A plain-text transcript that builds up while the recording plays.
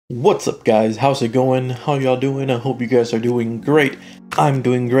What's up guys, how's it going? How y'all doing? I hope you guys are doing great. I'm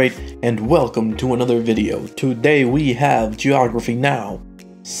doing great and welcome to another video. Today we have Geography Now,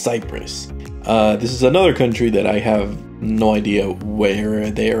 Cyprus. This is another country that I have no idea where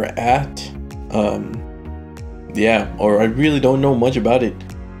they're at. Yeah, or I really don't know much about it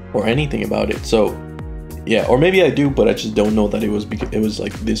or anything about it. So yeah, or maybe I do, but I just don't know that it was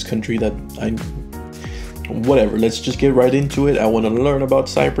like this country that whatever, let's just get right into it. I want to learn about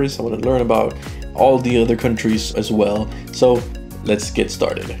Cyprus. I want to learn about all the other countries as well. So let's get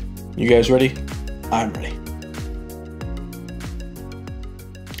started. You guys ready? I'm ready.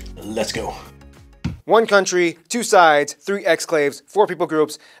 Let's go. One country, two sides, three exclaves, four people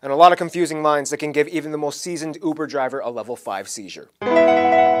groups, and a lot of confusing lines that can give even the most seasoned Uber driver a level 5 seizure.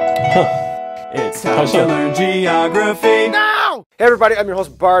 Huh. It's time to learn geography now! Hey everybody, I'm your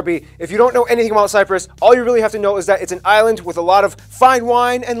host Barbie. If you don't know anything about Cyprus, all you really have to know is that it's an island with a lot of fine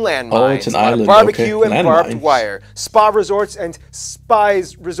wine and landmines. Oh, it's an island, barbecue okay. and barbed wire. Spa resorts and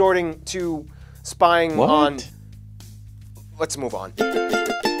spies resorting to spying on... Let's move on.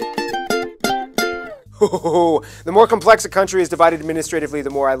 The more complex a country is divided administratively, the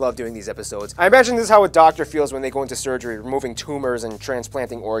more I love doing these episodes. I imagine this is how a doctor feels when they go into surgery, removing tumors and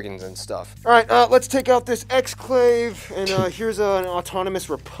transplanting organs and stuff. Alright, let's take out this exclave, and here's an autonomous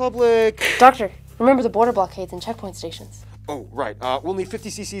republic. Doctor, remember the border blockades and checkpoint stations. Oh, right. We'll need 50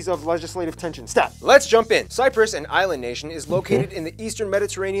 cc's of legislative tension. Stop. Let's jump in. Cyprus, an island nation, is located in the eastern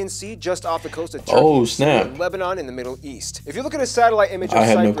Mediterranean Sea, just off the coast of Turkey, and Lebanon in the Middle East. If you look at a satellite image of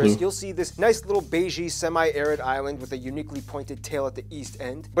Cyprus, you'll see this nice little beigey, semi-arid island with a uniquely pointed tail at the east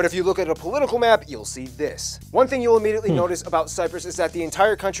end. But if you look at a political map, you'll see this. One thing you'll immediately notice about Cyprus is that the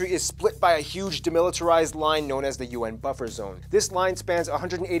entire country is split by a huge demilitarized line known as the UN buffer zone. This line spans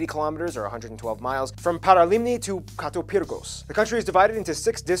 180 kilometers, or 112 miles, from Paralimni to Katopyrgos. The country is divided into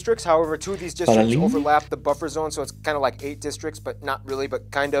 6 districts, however 2 of these districts overlap the buffer zone, so it's kind of like 8 districts, but not really,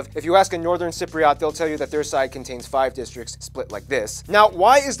 but kind of. If you ask a northern Cypriot, they'll tell you that their side contains 5 districts, split like this. Now,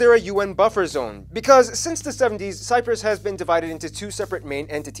 why is there a UN buffer zone? Because since the 70s, Cyprus has been divided into 2 separate main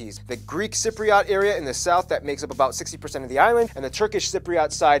entities. The Greek Cypriot area in the south that makes up about 60% of the island, and the Turkish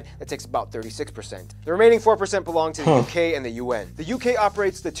Cypriot side that takes about 36%. The remaining 4% belong to the UK and the UN. The UK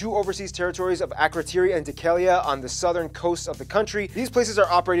operates the 2 overseas territories of Akrotiri and Dikelia on the southern coast of the country. These places are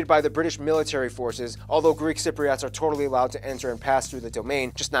operated by the British military forces, although Greek Cypriots are totally allowed to enter and pass through the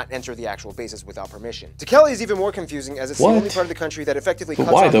domain, just not enter the actual bases without permission. Dikelia is even more confusing, as it's the only part of the country that effectively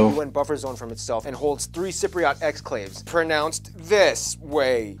cuts off the UN buffer zone from itself and holds 3 Cypriot exclaves, pronounced this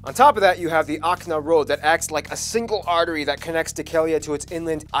way. On top of that, you have the Akna Road that acts like a single artery that connects Dikelia to its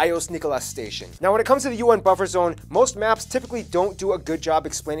inland Ios Nikolas station. Now, when it comes to the UN buffer zone, most maps typically don't do a good job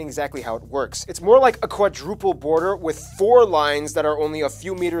explaining exactly how it works. It's more like a quadruple border with 4 lines that are only a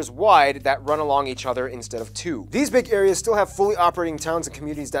few meters wide that run along each other instead of 2. These big areas still have fully operating towns and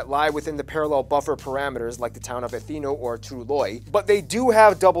communities that lie within the parallel buffer parameters, like the town of Atheno or Trouloi, but they do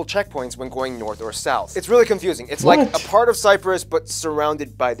have double checkpoints when going north or south. It's really confusing. It's like a part of Cyprus, but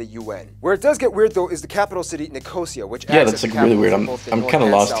surrounded by the UN. Where it does get weird, though, is the capital city, Nicosia, which acts as the capital really weird. I'm kind of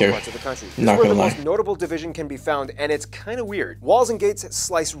lost here. This is where the most notable division can be found, and it's kind of weird. Walls and gates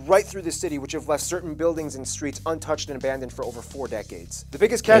slice right through the city, which have left certain buildings and streets untouched and abandoned for over 4 decades. The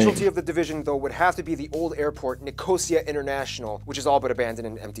biggest casualty of the division, though, would have to be the old airport, Nicosia International, which is all but abandoned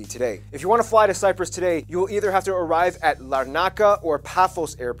and empty today. If you want to fly to Cyprus today, you will either have to arrive at Larnaca or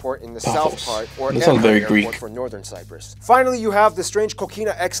Paphos Airport in the south part, or Ankara Airport for northern Cyprus. Finally, you have the strange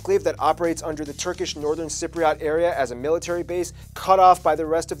Kokina exclave that operates under the Turkish northern Cypriot area as a military base, cut off by the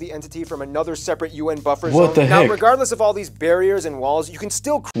rest of the entity from another separate UN buffer zone. What the heck? Now, regardless of all these barriers and walls, you can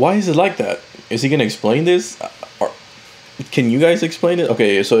still... Why is it like that? Is he gonna explain this? Can you guys explain it?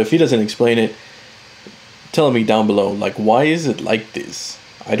 Okay, so if he doesn't explain it, tell me down below, like, why is it like this?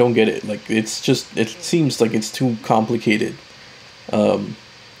 I don't get it. Like, it's just, it seems like it's too complicated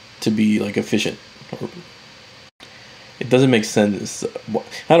to be, like, efficient. It doesn't make sense.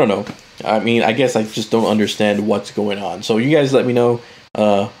 I don't know. I mean, I guess I just don't understand what's going on. So you guys let me know,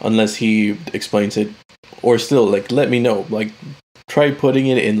 unless he explains it. Or still, like, let me know. Like, try putting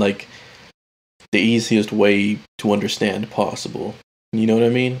it in, like, the easiest way to understand possible. You know what I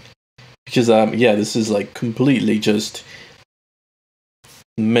mean? Because yeah, this is like completely just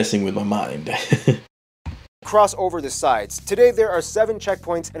messing with my mind. Cross over the sides. Today there are 7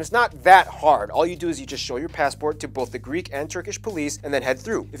 checkpoints, and it's not that hard. All you do is you just show your passport to both the Greek and Turkish police and then head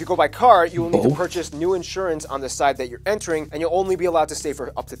through. If you go by car, you will need to purchase new insurance on the side that you're entering, and you'll only be allowed to stay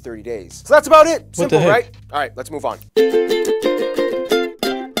for up to 30 days. So that's about it. Simple, right? All right, let's move on.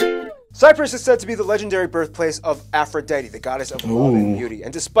 Cyprus is said to be the legendary birthplace of Aphrodite, the goddess of love and beauty.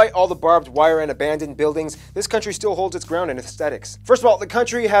 And despite all the barbed wire and abandoned buildings, this country still holds its ground in aesthetics. First of all, the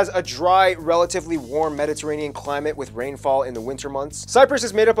country has a dry, relatively warm Mediterranean climate with rainfall in the winter months. Cyprus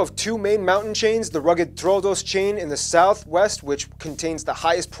is made up of two main mountain chains, the rugged Troodos chain in the southwest, which contains the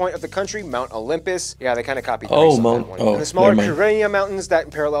highest point of the country, Mount Olympus. Yeah, they kind of copied Greece on that one. And the smaller Kyrenia mountains that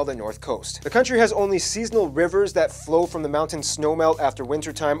parallel the north coast. The country has only seasonal rivers that flow from the mountain snowmelt after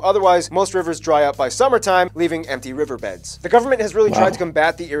wintertime. Otherwise, most rivers dry up by summertime, leaving empty riverbeds. The government has really tried to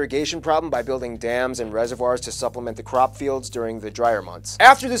combat the irrigation problem by building dams and reservoirs to supplement the crop fields during the drier months.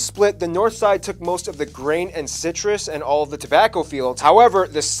 After the split, the north side took most of the grain and citrus and all of the tobacco fields. However,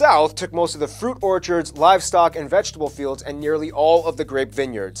 the south took most of the fruit orchards, livestock, and vegetable fields, and nearly all of the grape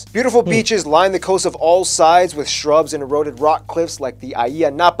vineyards. Beautiful beaches line the coast of all sides with shrubs and eroded rock cliffs like the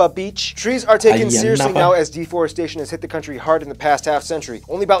Ayia Napa beach. Trees are taken seriously now as deforestation has hit the country hard in the past half century.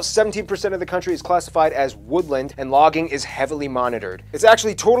 Only about 17% of the country is classified as woodland, and logging is heavily monitored. It's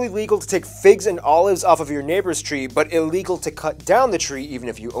actually totally legal to take figs and olives off of your neighbor's tree, but illegal to cut down the tree even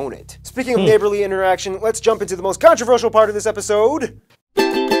if you own it. Speaking of neighborly interaction, let's jump into the most controversial part of this episode.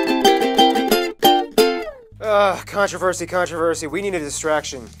 Controversy. We need a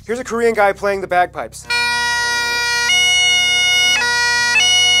distraction. Here's a Korean guy playing the bagpipes.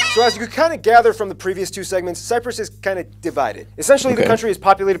 So as you could kind of gather from the previous two segments, Cyprus is kind of divided. Essentially, the country is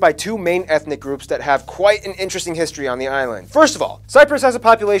populated by two main ethnic groups that have quite an interesting history on the island. First of all, Cyprus has a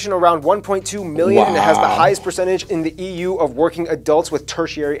population around 1.2 million and it has the highest percentage in the EU of working adults with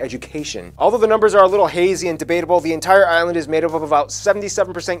tertiary education. Although the numbers are a little hazy and debatable, the entire island is made up of about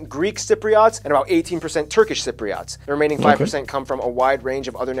 77% Greek Cypriots and about 18% Turkish Cypriots. The remaining 5% come from a wide range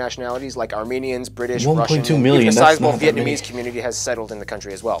of other nationalities like Armenians, British, Russian, and even a sizable Vietnamese community has settled in the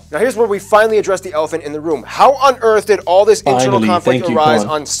country as well. Now here's where we finally address the elephant in the room. How on earth did all this internal conflict arise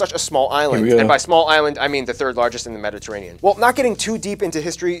on such a small island? And by small island, I mean the third largest in the Mediterranean. Well, not getting too deep into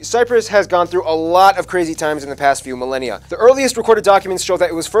history, Cyprus has gone through a lot of crazy times in the past few millennia. The earliest recorded documents show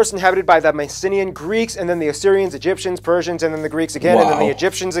that it was first inhabited by the Mycenaean Greeks, and then the Assyrians, Egyptians, Persians, and then the Greeks again, and then the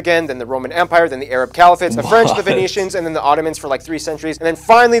Egyptians again, then the Roman Empire, then the Arab Caliphates, the French, the Venetians, and then the Ottomans for like 3 centuries, and then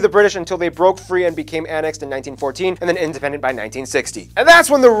finally the British until they broke free and became annexed in 1914, and then independent by 1960. And that's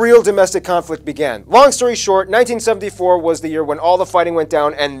when the real domestic conflict began. Long story short, 1974 was the year when all the fighting went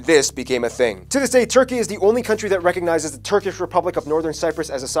down and this became a thing. To this day, Turkey is the only country that recognizes the Turkish Republic of Northern Cyprus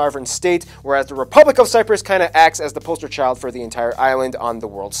as a sovereign state, whereas the Republic of Cyprus kind of acts as the poster child for the entire island on the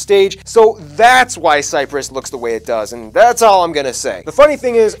world stage. So that's why Cyprus looks the way it does, and that's all I'm gonna say. The funny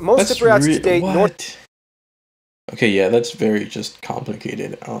thing is, most Cypriots today... Okay, yeah, that's very just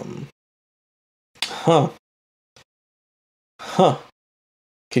complicated.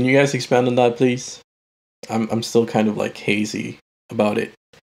 Can you guys expand on that, please? I'm still kind of like hazy about it.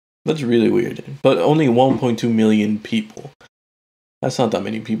 That's really weird. But only 1.2 million people. That's not that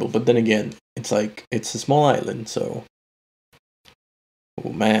many people. But then again, it's like, it's a small island, so...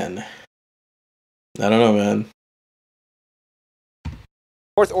 Oh, man. I don't know, man.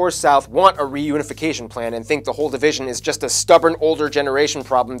 North or South want a reunification plan and think the whole division is just a stubborn older generation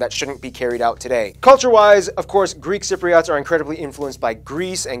problem that shouldn't be carried out today. Culture-wise, of course, Greek Cypriots are incredibly influenced by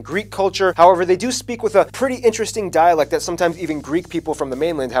Greece and Greek culture. However, they do speak with a pretty interesting dialect that sometimes even Greek people from the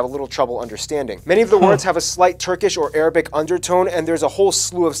mainland have a little trouble understanding. Many of the words have a slight Turkish or Arabic undertone, and there's a whole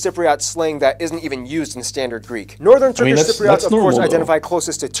slew of Cypriot slang that isn't even used in standard Greek. Northern Turkish Cypriots, of course, identify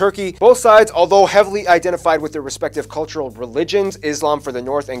closest to Turkey. Both sides, although heavily identified with their respective cultural religions, Islam for the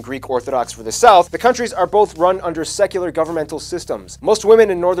north and Greek Orthodox for the south, the countries are both run under secular governmental systems. Most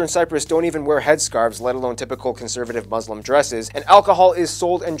women in northern Cyprus don't even wear headscarves, let alone typical conservative Muslim dresses, and alcohol is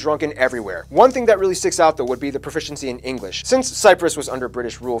sold and drunken everywhere. One thing that really sticks out though would be the proficiency in English. Since Cyprus was under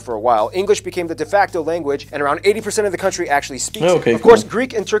British rule for a while, English became the de facto language, and around 80% of the country actually speaks it. Of course,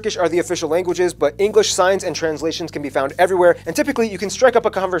 Greek and Turkish are the official languages, but English signs and translations can be found everywhere, and typically you can strike up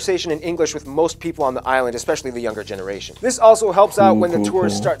a conversation in English with most people on the island, especially the younger generation. This also helps out when the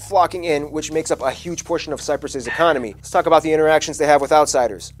tourists start flocking in, which makes up a huge portion of Cyprus's economy. Let's talk about the interactions they have with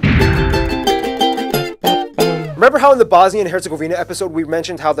outsiders. Remember how in the Bosnia and Herzegovina episode we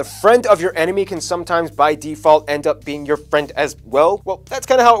mentioned how the friend of your enemy can sometimes by default end up being your friend as well? Well, that's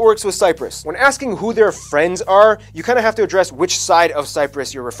kind of how it works with Cyprus. When asking who their friends are, you kind of have to address which side of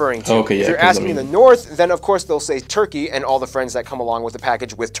Cyprus you're referring to. If you're asking in the north, then of course they'll say Turkey and all the friends that come along with the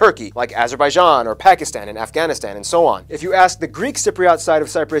package with Turkey, like Azerbaijan or Pakistan and Afghanistan and so on. If you ask the Greek Cypriot side of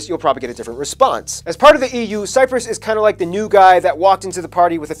Cyprus, you'll probably get a different response. As part of the EU, Cyprus is kind of like the new guy that walked into the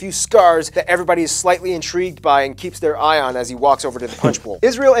party with a few scars that everybody is slightly intrigued by and keeps their eye on as he walks over to the punch bowl.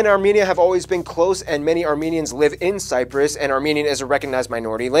 Israel and Armenia have always been close, and many Armenians live in Cyprus, and Armenian is a recognized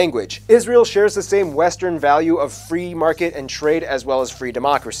minority language. Israel shares the same Western value of free market and trade as well as free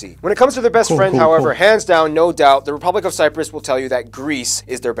democracy. When it comes to their best friend, however, hands down, no doubt, the Republic of Cyprus will tell you that Greece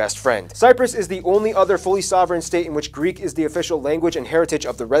is their best friend. Cyprus is the only other fully sovereign state in which Greek is the official language and heritage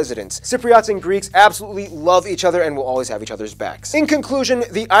of the residents. Cypriots and Greeks absolutely love each other and will always have each other's backs. In conclusion,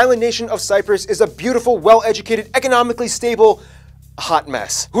 the island nation of Cyprus is a beautiful, well-educated, economically stable, hot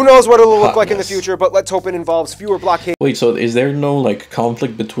mess. Who knows what it'll look like in the future, but let's hope it involves fewer blockades. Wait, so is there no like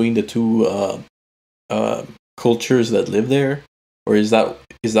conflict between the two cultures that live there? Or is that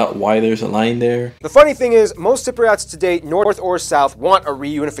why there's a line there? The funny thing is, most Cypriots today, north or south, want a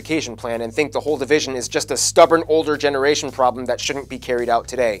reunification plan and think the whole division is just a stubborn older generation problem that shouldn't be carried out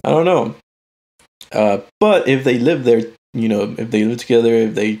today. I don't know. But if they live there, you know, if they live together,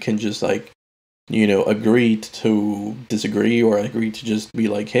 if they can just like, you know, agree to disagree or agree to just be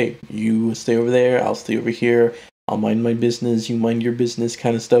like, hey, you stay over there, I'll stay over here, I'll mind my business, you mind your business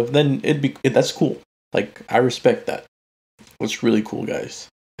kind of stuff, then that's cool. Like, I respect that. It's really cool, guys.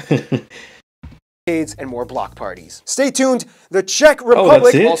 And more block parties. Stay tuned. The Czech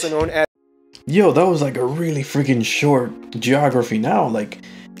Republic, also known as... Yo, that was like a really freaking short geography now. Like,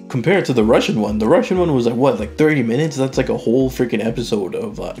 compared to the Russian one was like, what, like 30 minutes? That's like a whole freaking episode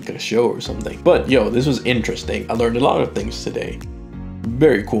of like a show or something. But yo, this was interesting. I learned a lot of things today.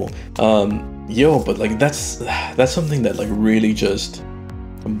 Very cool. Yo, but like that's something that like really just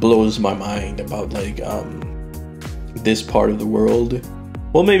blows my mind about like this part of the world.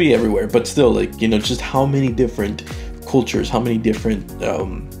 Well, maybe everywhere, but still, like, you know, just how many different cultures, how many different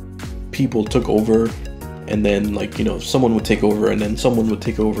people took over, and then, like, you know, someone would take over, and then someone would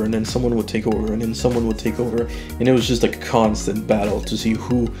take over, and then someone would take over, and then someone would take over, and it was just like a constant battle to see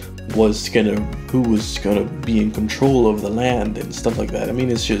who was gonna be in control of the land and stuff like that. I mean,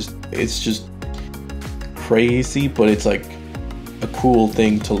 it's just crazy, but it's like a cool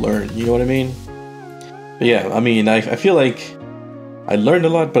thing to learn, you know what I mean? But yeah, I mean, I feel like I learned a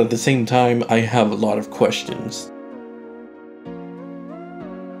lot, but at the same time, I have a lot of questions.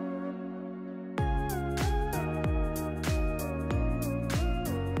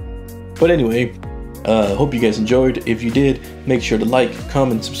 But anyway, hope you guys enjoyed. If you did, make sure to like,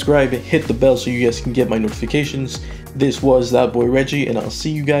 comment, subscribe, hit the bell so you guys can get my notifications. This was That Boy Reggie, and I'll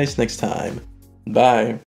see you guys next time. Bye.